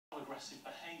aggressive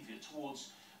behaviour towards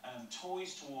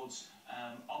toys, towards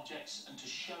objects, and to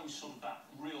show sort of that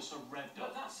real sort of red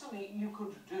dog. But that's something you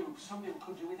could do, somebody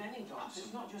could do with any dog.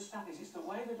 It's not just Staffy's, it's the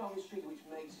way the dog is treated which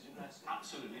makes it aggressive.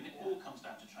 Absolutely, and it all comes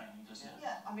down to training, doesn't it?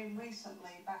 Yeah, I mean,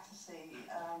 recently Battersea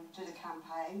did a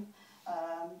campaign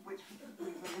which we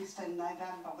released in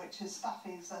November, which is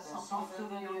Staffy's softer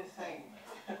than you think.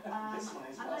 This one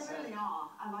is, and they really are,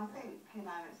 and I think, you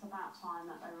know, it's about time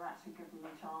that they were actually given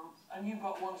the chance. And you've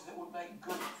got ones that would make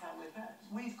good family pets?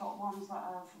 We've got ones that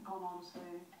have gone on to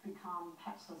become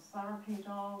pets of therapy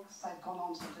dogs, they've gone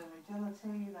on to do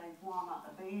agility, they've won at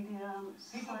obedience.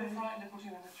 People would be frightened of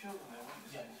putting them with children though,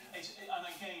 wouldn't they? Yeah, and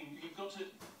again, you've got to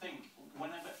think,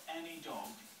 whenever any dog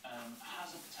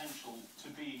has a potential to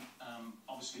be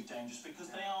obviously dangerous, because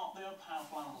they are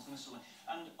powerful animals in this sort of,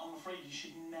 and I'm afraid you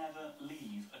should never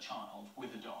leave a child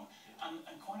with a dog, and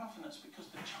quite often that's because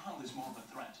the child is more of a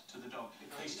threat to the dog.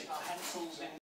 They stick pencils in